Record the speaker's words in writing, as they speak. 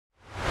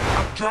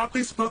drive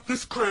these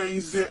fuckers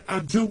crazy. I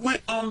do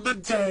it on the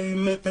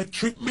daily. They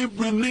treat me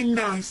really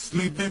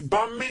nicely. They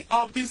buy me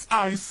all these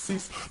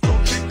ices.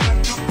 Don't think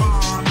like a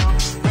bottom.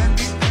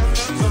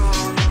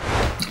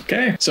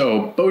 Okay,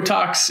 so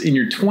Botox in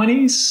your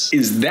 20s,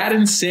 is that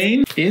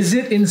insane? Is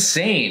it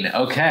insane?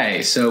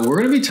 Okay, so we're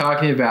gonna be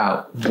talking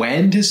about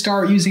when to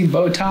start using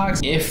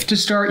Botox, if to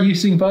start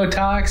using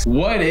Botox,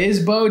 what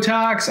is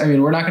Botox? I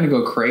mean, we're not gonna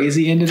go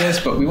crazy into this,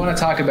 but we wanna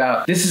talk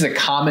about, this is a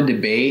common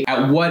debate.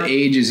 At what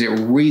age is it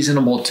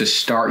reasonable to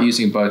start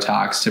using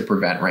Botox to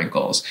prevent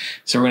wrinkles?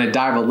 So we're gonna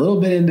dive a little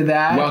bit into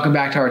that. Welcome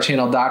back to our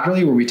channel, Dr.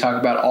 Lee, where we talk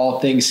about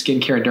all things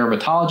skincare and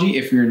dermatology.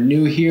 If you're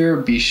new here,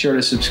 be sure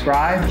to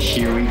subscribe.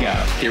 Here we go.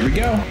 Here we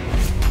go.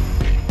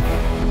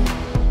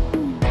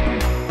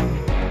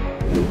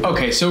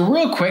 Okay, so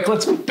real quick,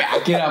 let's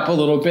back it up a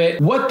little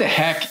bit. What the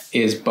heck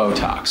is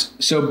Botox?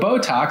 So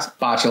Botox,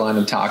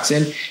 botulinum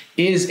toxin,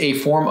 is a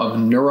form of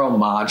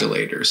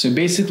neuromodulator. So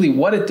basically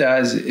what it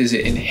does is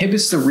it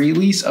inhibits the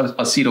release of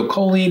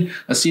acetylcholine.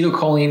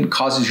 Acetylcholine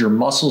causes your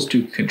muscles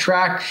to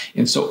contract.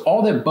 And so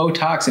all that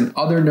Botox and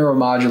other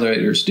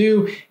neuromodulators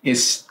do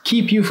is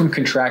keep you from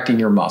contracting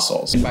your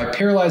muscles. And by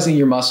paralyzing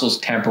your muscles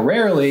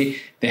temporarily,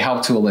 they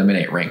help to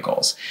eliminate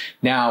wrinkles.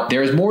 Now,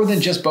 there's more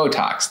than just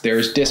Botox.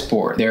 There's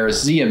Dysport,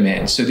 there's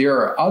Xeomin. So there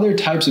are other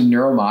types of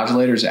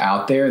neuromodulators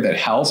out there that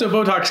help. So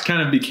Botox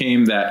kind of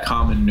became that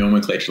common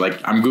nomenclature. Like,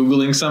 I'm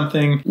Googling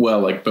something, well,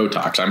 like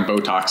Botox, I'm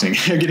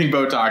Botoxing. You're getting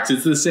Botox.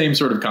 It's the same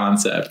sort of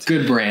concept.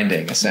 Good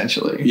branding,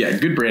 essentially. Yeah,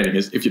 good branding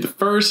is if you're the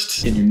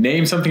first and you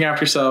name something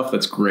after yourself,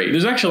 that's great.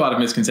 There's actually a lot of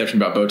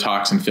misconception about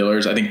Botox and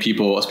fillers. I think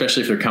people,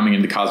 especially if they're coming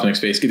into the cosmetic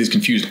space, get these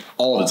confused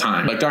all the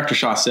time. Like Dr.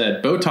 Shah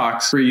said,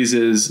 Botox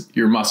freezes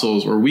your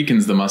muscles or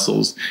weakens the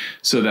muscles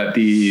so that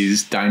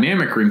these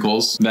dynamic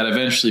wrinkles that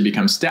eventually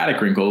become static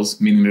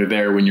wrinkles, meaning they're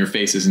there when your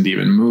face isn't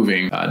even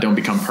moving, don't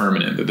become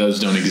permanent, that those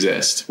don't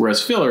exist.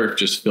 Whereas filler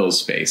just fills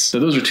space. So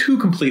those are two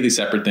completely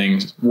separate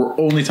things. We're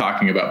only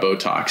talking about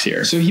Botox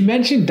here. So he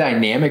mentioned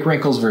dynamic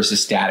wrinkles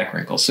versus static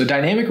wrinkles. So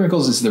dynamic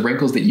wrinkles is the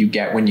wrinkles that you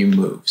get when you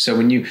move. So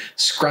when you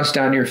scrunch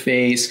down your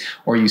face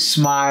or you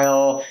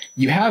smile,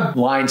 you have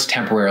lines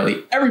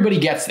temporarily. Everybody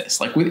gets this.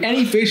 Like with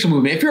any facial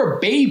movement, if you're a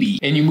baby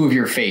and you move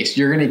your face,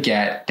 you're going to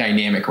get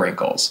dynamic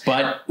wrinkles.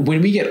 But when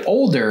we get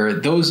older,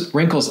 those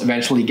wrinkles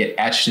eventually get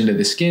etched into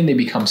the skin. They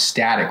become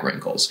static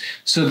wrinkles.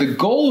 So the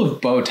goal of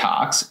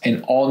Botox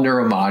and all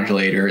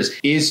neuromodulators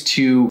is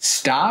to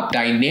stop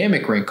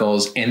dynamic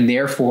wrinkles and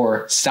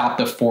therefore stop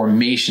the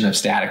formation of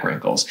static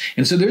wrinkles.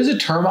 And so there's a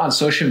term on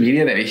social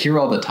media that I hear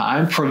all the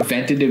time,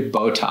 preventative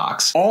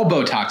Botox. All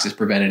Botox is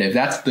preventative.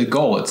 That's the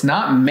goal. It's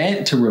not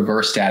meant to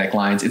reverse static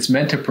lines. It's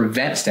meant to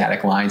prevent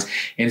static lines.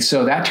 And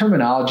so that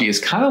terminology is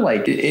kind of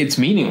like, it's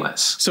meaningless.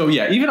 So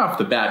yeah, even off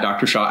the bat,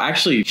 Dr. Shah,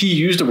 actually, he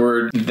used a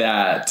word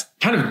that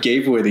kind of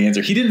gave away the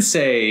answer. He didn't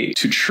say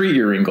to treat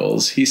your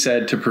wrinkles. He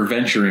said to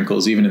prevent your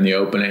wrinkles even in the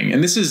opening.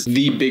 And this is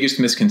the biggest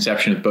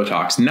misconception of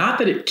Botox. Not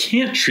that it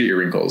can't treat your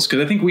wrinkles,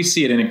 because I think we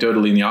see it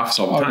anecdotally in the office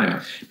all the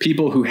time.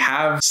 People who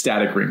have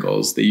static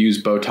wrinkles, they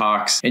use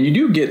Botox, and you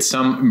do get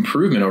some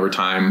improvement over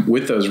time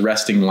with those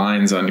resting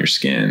lines on your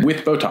skin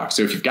with Botox.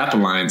 So if you've got the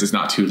lines, it's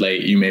not too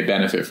late. You may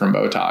benefit from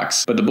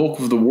Botox, but the bulk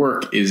of the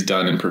work is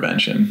done in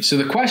prevention. So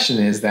the question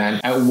is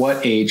then, at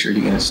what age are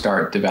you going to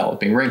start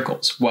developing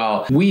wrinkles?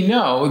 Well, we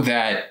know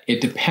that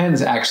it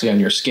depends actually on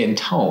your skin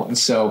tone.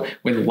 So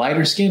with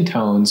lighter skin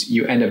tones,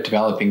 you end up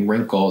developing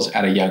wrinkles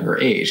at a younger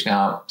age.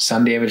 Now,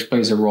 sun damage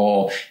plays a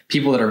role.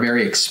 People that are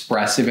very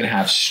expressive and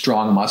have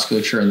strong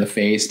musculature in the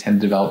face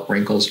tend to develop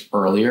wrinkles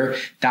earlier.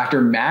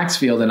 Dr.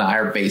 Maxfield and I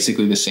are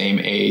basically the same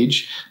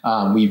age.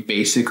 We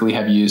basically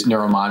have used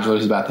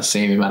neuromodulators about the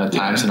same amount of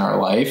times in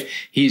our life.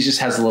 He just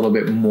has a little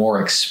bit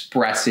more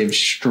expressive,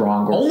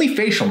 stronger, only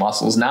facial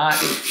muscles, not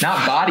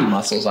body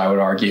muscles, I would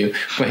argue,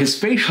 but his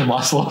facial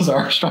muscles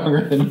are stronger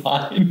than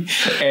mine.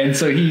 And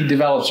so he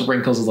develops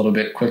wrinkles a little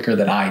bit quicker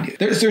than I do.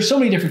 There's so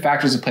many different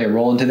factors that play a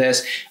role into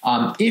this.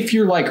 If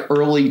you're like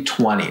early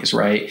 20s,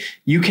 right,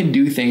 you can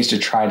do things to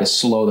try to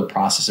slow the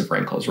process of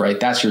wrinkles, right?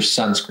 That's your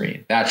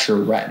sunscreen. That's your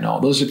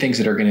retinol. Those are things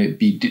that are going to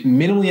be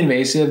minimally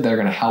invasive that are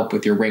going to help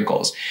with your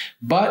wrinkles.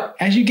 But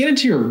as you get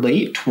into your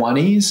late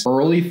 20s,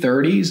 early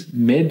 30s,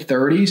 mid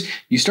 30s,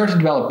 you start to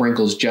develop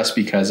wrinkles just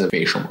because of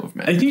facial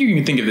movement. I think you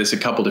can think of this a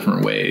couple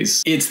different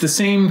ways. It's the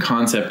same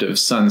concept of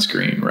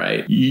sunscreen,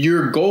 right?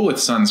 Your goal with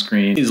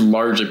sunscreen is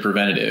largely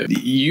preventative.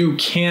 You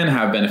can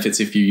have benefits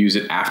if you use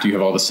it after you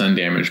have all the sun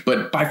damage,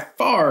 but by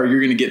far you're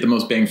going to get the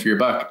most bang for your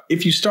buck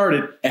if you start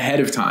it ahead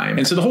of time.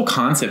 And so the whole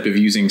concept of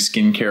using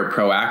skincare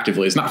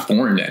proactively is not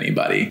foreign to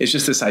anybody. It's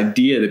just this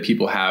idea that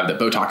people have that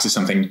Botox is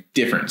something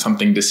different,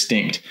 something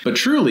distinct. But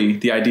truly,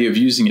 the idea of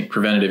using it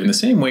preventative in the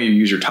same way you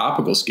use your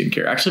topical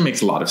skincare actually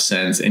makes a lot of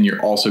sense. And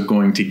you're also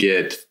going to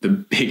get the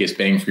biggest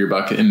bang for your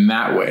buck in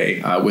that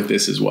way with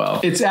this as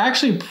well. It's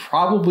actually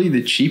probably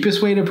the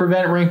cheapest way to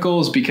prevent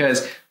wrinkles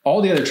because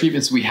All the other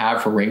treatments we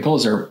have for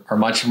wrinkles are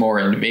much more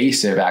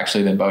invasive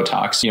actually than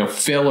Botox.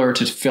 Filler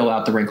to fill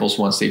out the wrinkles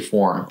once they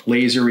form,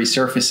 laser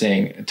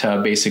resurfacing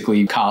to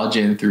basically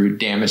collagen through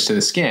damage to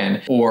the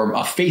skin, or a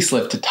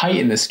facelift to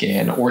tighten the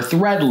skin, or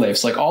thread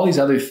lifts. Like all these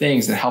other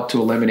things that help to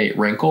eliminate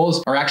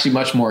wrinkles are actually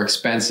much more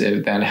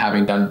expensive than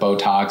having done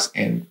Botox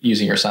and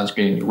using your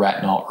sunscreen and your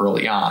retinol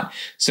early on.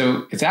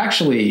 So it's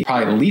actually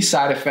probably the least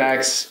side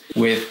effects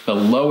with the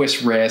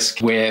lowest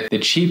risk with the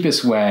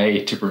cheapest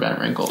way to prevent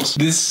wrinkles.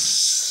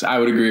 This I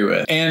would agree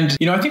with. And,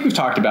 I think we've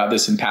talked about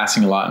this in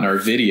passing a lot in our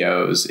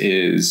videos,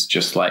 is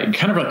just like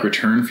kind of like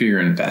return for your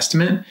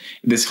investment.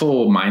 This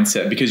whole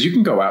mindset, because you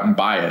can go out and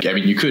buy it. I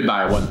mean, you could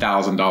buy a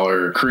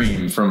 $1,000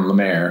 cream from La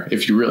Mer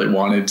if you really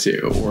wanted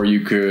to, or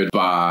you could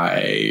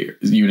buy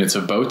units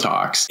of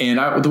Botox.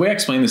 And the way I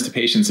explain this to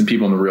patients and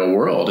people in the real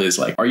world is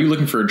like, are you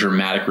looking for a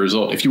dramatic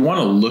result? If you want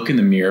to look in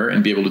the mirror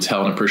and be able to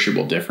tell an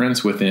appreciable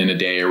difference within a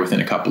day or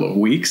within a couple of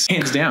weeks,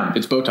 hands down,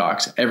 it's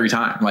Botox every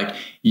time. Like,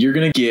 you're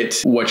going to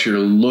get what you're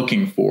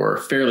looking for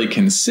fairly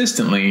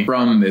consistently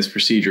from this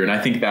procedure. And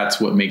I think that's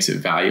what makes it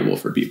valuable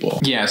for people.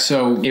 Yeah,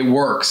 so it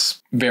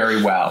works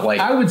very well. Like,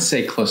 I would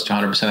say close to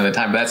 100% of the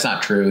time, but that's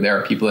not true. There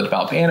are people that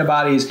develop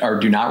antibodies or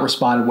do not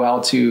respond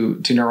well to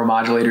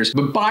neuromodulators.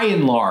 But by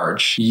and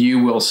large, you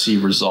will see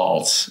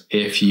results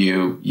if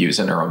you use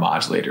a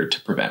neuromodulator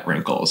to prevent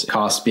wrinkles.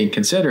 Costs being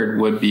considered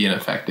would be an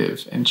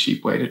effective and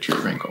cheap way to treat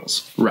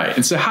wrinkles. Right.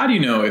 And so how do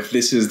you know if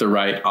this is the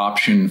right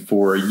option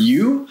for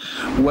you?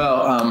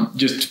 Well,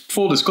 just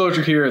full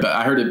disclosure here,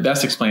 I heard it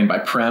best explained by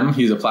Prem.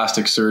 He's a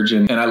plastic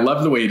surgeon. And I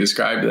love the way he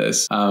described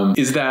this,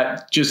 is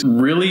that just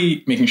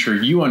really making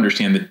sure you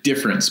understand the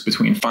difference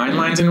between fine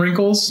lines and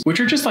wrinkles, which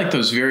are just like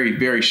those very,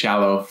 very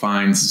shallow,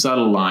 fine,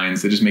 subtle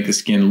lines that just make the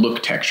skin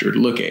look textured,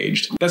 look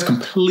aged. That's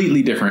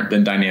completely different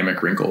than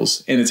dynamic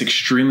wrinkles. And it's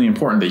extremely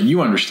important that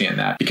you understand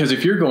that, because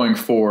if you're going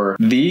for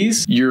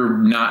these, you're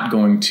not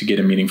going to get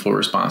a meaningful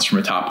response from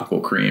a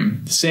topical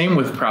cream. Same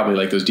with probably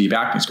like those deep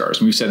acne scars.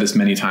 And we've said this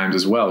many times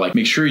as well. Like,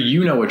 make sure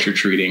you know what you're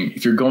treating.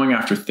 If you're going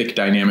after thick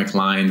dynamic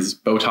lines,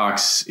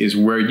 Botox is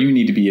where you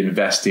need to be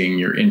investing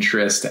your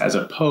interest as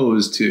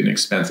opposed to an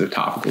expensive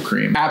topical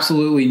cream.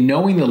 Absolutely.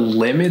 Knowing the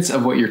limits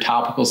of what your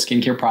topical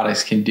skincare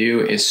products can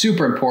do is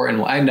super important.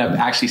 Will end up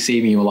actually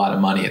saving you a lot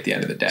of money at the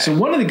end of the day. So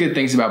one of the good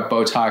things about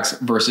Botox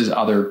versus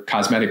other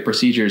cosmetic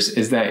procedures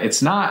is that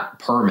it's not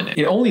permanent.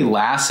 It only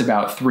lasts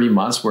about 3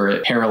 months where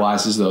it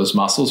paralyzes those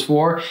muscles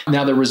for.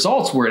 Now, the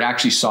results where it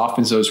actually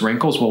softens those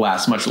wrinkles will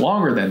last much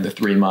longer than the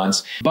 3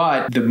 months,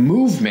 but the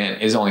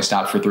movement is only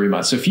stopped for 3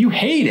 months. So if you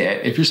hate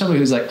it, if you're somebody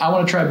who's like, I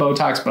want to try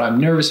Botox, but I'm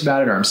nervous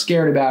about it or I'm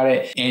scared about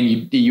it,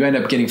 and you end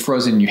up getting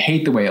frozen and you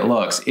hate the way it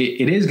looks,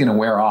 it is going to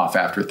wear off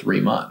after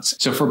 3 months.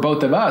 So for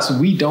both of us,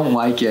 we don't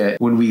like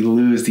it when we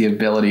lose the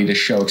ability to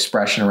show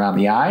expression around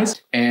the eyes.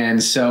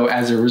 And so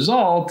as a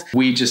result,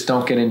 we just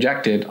don't get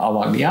injected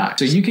along the eye.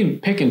 So you can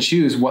pick and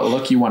choose what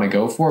look you want to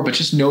go for, but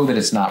just know that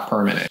it's not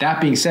permanent.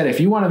 That being said, if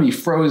you want to be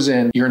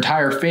frozen your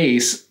entire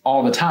face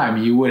all the time,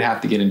 you would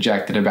have to get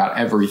injected about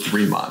every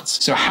 3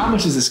 months. So how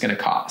much is this going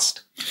to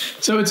cost?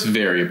 So it's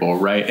variable,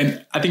 right?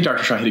 And I think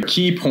Dr. Shaw hit a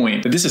key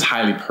point that this is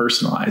highly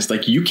personalized.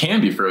 Like, you can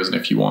be frozen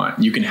if you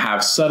want. You can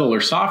have subtle or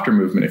softer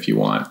movement if you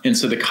want. And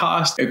so the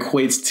cost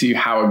equates to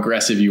how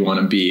aggressive you want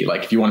to be.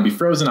 Like, if you want to be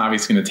frozen,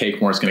 obviously it's going to take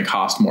more, it's going to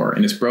cost more.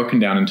 And it's broken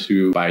down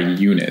into by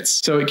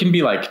units. So it can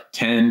be like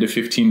 $10 to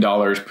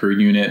 $15 per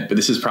unit, but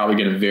this is probably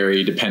going to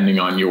vary depending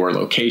on your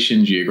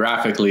location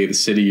geographically, the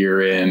city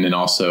you're in, and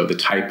also the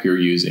type you're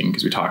using,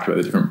 because we talked about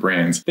the different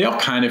brands. They all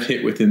kind of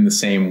hit within the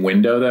same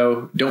window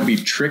though. Don't be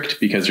tricked,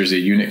 because there's a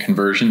unit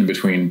conversion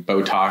between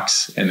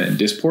Botox and then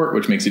Dysport,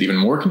 which makes it even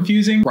more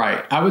confusing.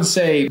 Right. I would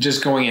say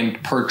just going in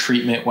per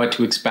treatment, what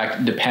to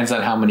expect depends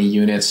on how many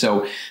units.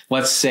 So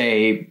let's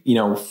say,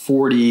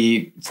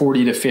 40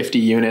 to 50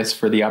 units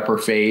for the upper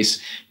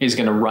face is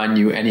going to run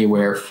you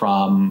anywhere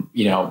from,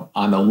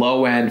 on the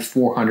low end,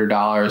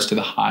 $400 to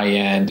the high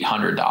end,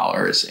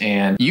 $100.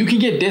 And you can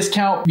get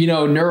discount,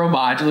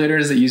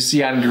 neuromodulators that you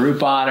see on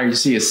Groupon, or you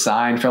see a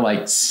sign for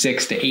like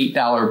 $6 to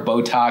 $8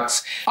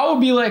 Botox. I would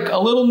be like a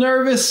little nervous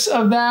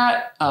of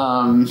that.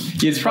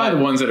 It's probably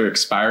the ones that are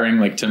expiring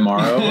like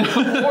tomorrow.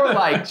 Or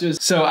like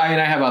just, so I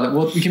have other,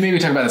 well, we can maybe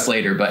talk about this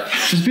later, but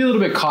just be a little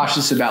bit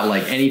cautious about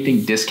like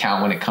anything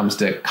discount when it comes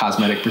to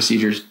cosmetic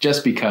procedures,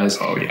 just because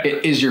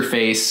it is your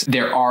face.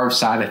 There are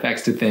side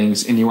effects to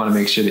things and you want to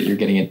make sure that you're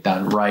getting it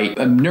done right.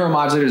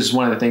 Neuromodulators is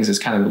one of the things that's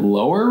kind of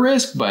lower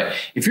risk, but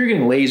if you're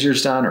getting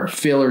lasers done or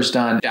fillers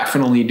done,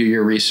 definitely do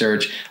your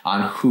research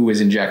on who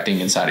is injecting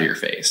inside of your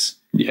face.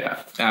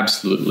 Yeah,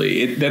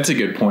 absolutely. That's a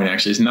good point,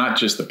 actually. It's not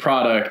just the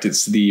product,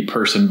 it's the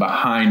person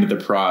behind the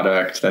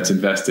product that's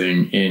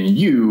investing in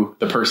you,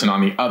 the person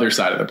on the other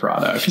side of the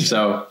product.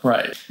 So,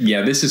 right.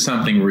 Yeah, this is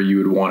something where you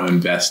would want to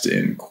invest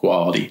in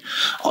quality.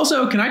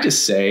 Also, can I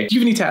just say, do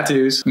you have any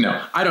tattoos?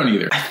 No, I don't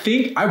either. I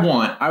think I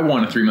want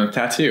a 3-month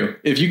tattoo.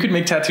 If you could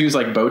make tattoos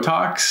like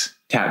Botox,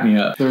 tat me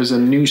up. There's a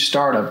new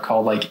startup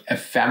called like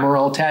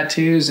Ephemeral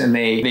Tattoos, and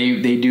they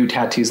do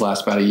tattoos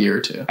last about a year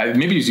or two.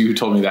 Maybe it's you who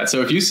told me that.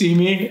 So if you see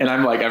me and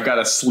I'm like, I've got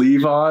a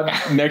sleeve on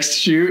next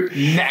shoot,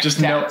 neck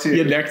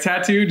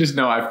tattoo, just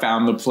know I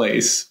found the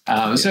place.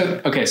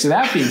 So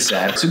that being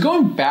said, so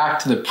going back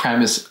to the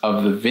premise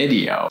of the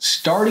video,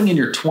 starting in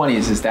your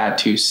 20s, is that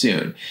too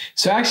soon?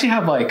 So I actually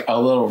have like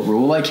a little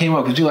rule I came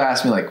up, because you'll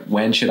ask me like,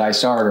 when should I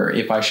start? Or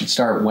if I should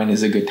start, when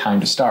is a good time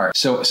to start?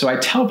 So I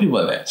tell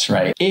people this,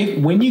 right?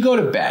 When you go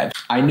to bed,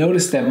 I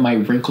notice that my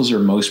wrinkles are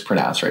most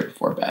pronounced right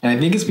before bed. And I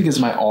think it's because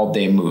of my all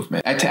day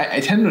movement. I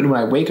tend to, when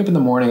I wake up in the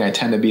morning, I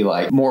tend to be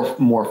like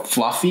more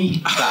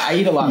fluffy. I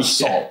eat a lot of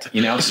salt,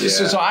 you know?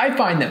 So I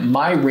find that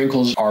my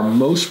wrinkles are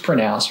most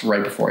pronounced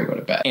right before I go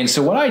to bed. And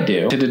so what I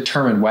do to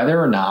determine whether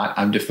or not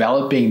I'm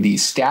developing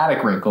these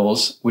static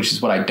wrinkles, which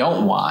is what I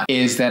don't want,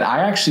 is that I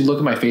actually look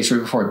at my face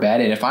right before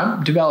bed. And if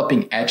I'm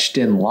developing etched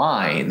in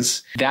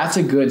lines, that's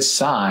a good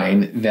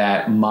sign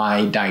that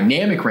my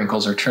dynamic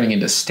wrinkles are turning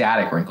into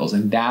static wrinkles.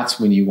 And that's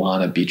when you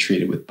want to be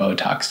treated with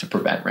Botox to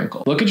prevent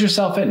wrinkles. Look at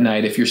yourself at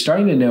night. If you're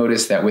starting to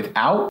notice that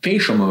without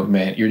facial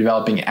movement, you're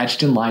developing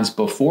etched in lines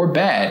before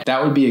bed,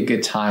 that would be a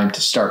good time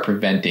to start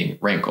preventing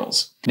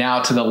wrinkles.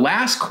 Now to the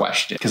last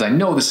question, because I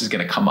know this is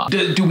going to come up.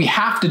 Do we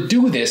have to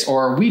do this,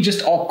 or are we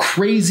just all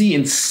crazy,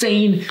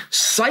 insane,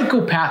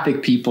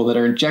 psychopathic people that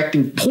are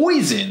injecting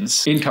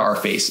poisons into our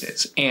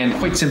faces? And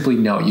quite simply,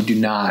 no, you do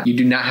not. You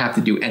do not have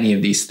to do any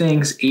of these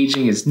things.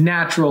 Aging is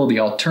natural. The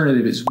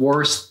alternative is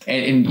worse.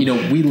 And you know,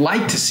 we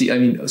like to see, I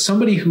mean,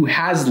 somebody who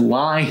has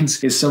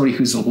lines is somebody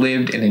who's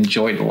lived and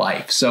enjoyed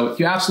life. So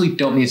you absolutely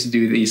don't need to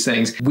do these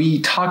things. We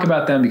talk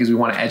about them because we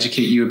want to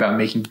educate you about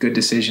making good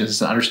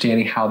decisions and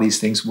understanding how these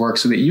things work,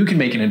 so that you can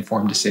make an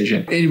informed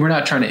decision. And we're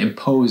not trying to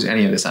impose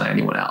any of this on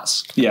anyone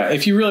else. Yeah,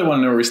 if you really want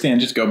to know where we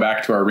stand, just go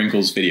back to our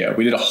wrinkles video.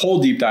 We did a whole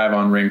deep dive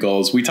on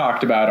wrinkles. We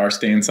talked about our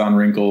stance on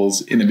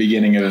wrinkles in the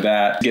beginning of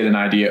that, get an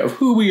idea of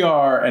who we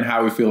are and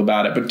how we feel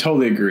about it, but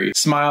totally agree.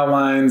 Smile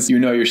lines, you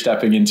know you're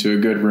stepping into a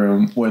good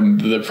room when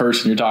the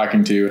person you're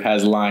talking to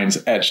has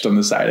lines etched on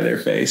the side of their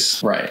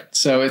face. Right.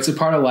 So it's a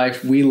part of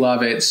life. We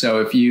love it.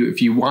 So if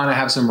you want to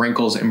have some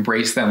wrinkles,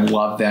 embrace them,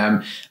 love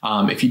them.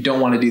 If you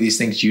don't want to do these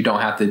things, you don't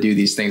have to do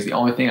these things.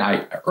 The only thing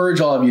I urge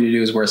all of you to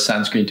do is wear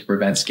sunscreen to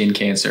prevent skin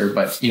cancer.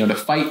 But, you know, to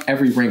fight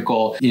every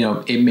wrinkle, you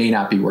know, it may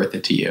not be worth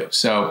it to you.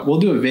 So we'll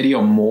do a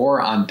video more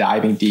on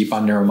diving deep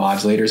on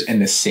neuromodulators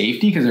and the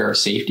safety, because there are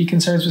safety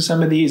concerns with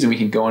some of these, and we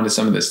can go into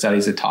some of the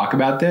studies that talk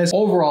about this.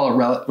 Overall,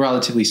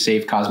 relatively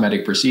safe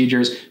cosmetic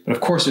procedures, but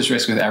of course there's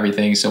risk with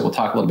everything. So we'll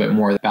talk a little bit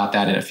more about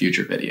that in a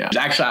future video.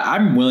 Actually,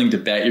 I'm willing to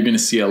bet you're going to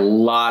see a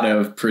lot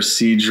of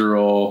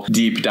procedural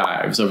deep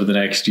dives over the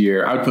next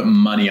year. I would put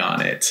money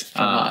on it.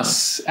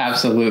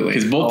 Absolutely.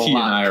 Because both T and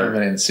I are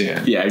coming in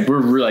soon. Yeah,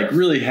 we're like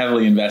really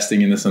heavily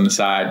investing in this on the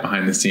side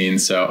behind the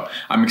scenes. So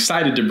I'm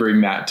excited to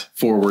bring that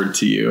forward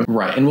to you.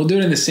 Right. And we'll do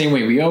it in the same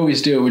way we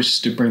always do, which is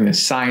to bring the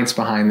science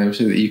behind them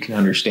so that you can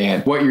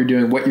understand what you're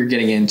doing, what you're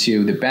getting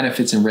into, the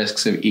benefits and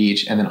risks of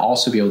each, and then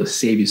also be able to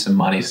save you some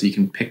money so you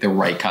can pick the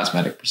right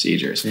cosmetic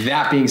procedures.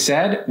 That being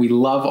said, we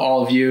love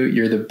all of you.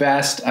 You're the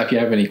best. If you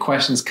have any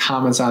questions,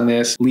 comments on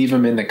this, leave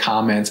them in the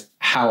comments.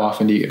 How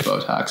often do you get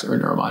Botox or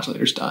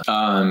neuromodulators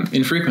done?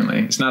 Infrequently.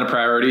 It's not a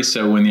priority.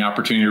 So when the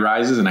opportunity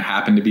arises and I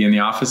happen to be in the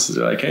office,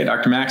 they're like, hey,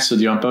 Dr. Max, so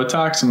do you want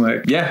Botox? I'm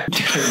like, yeah,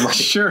 right,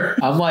 sure.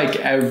 I'm like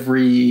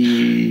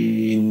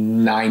every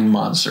 9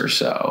 months or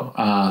so.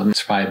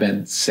 It's probably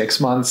been 6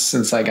 months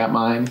since I got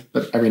mine,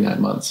 but every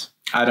 9 months.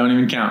 I don't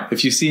even count.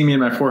 If you see me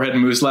and my forehead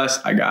moves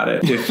less, I got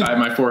it. If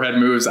my forehead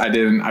moves, I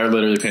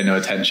literally pay no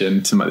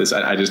attention to this.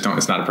 I just don't,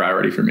 it's not a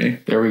priority for me.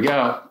 There we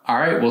go. All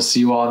right. We'll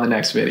see you all in the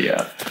next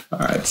video. All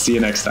right. See you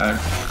next time.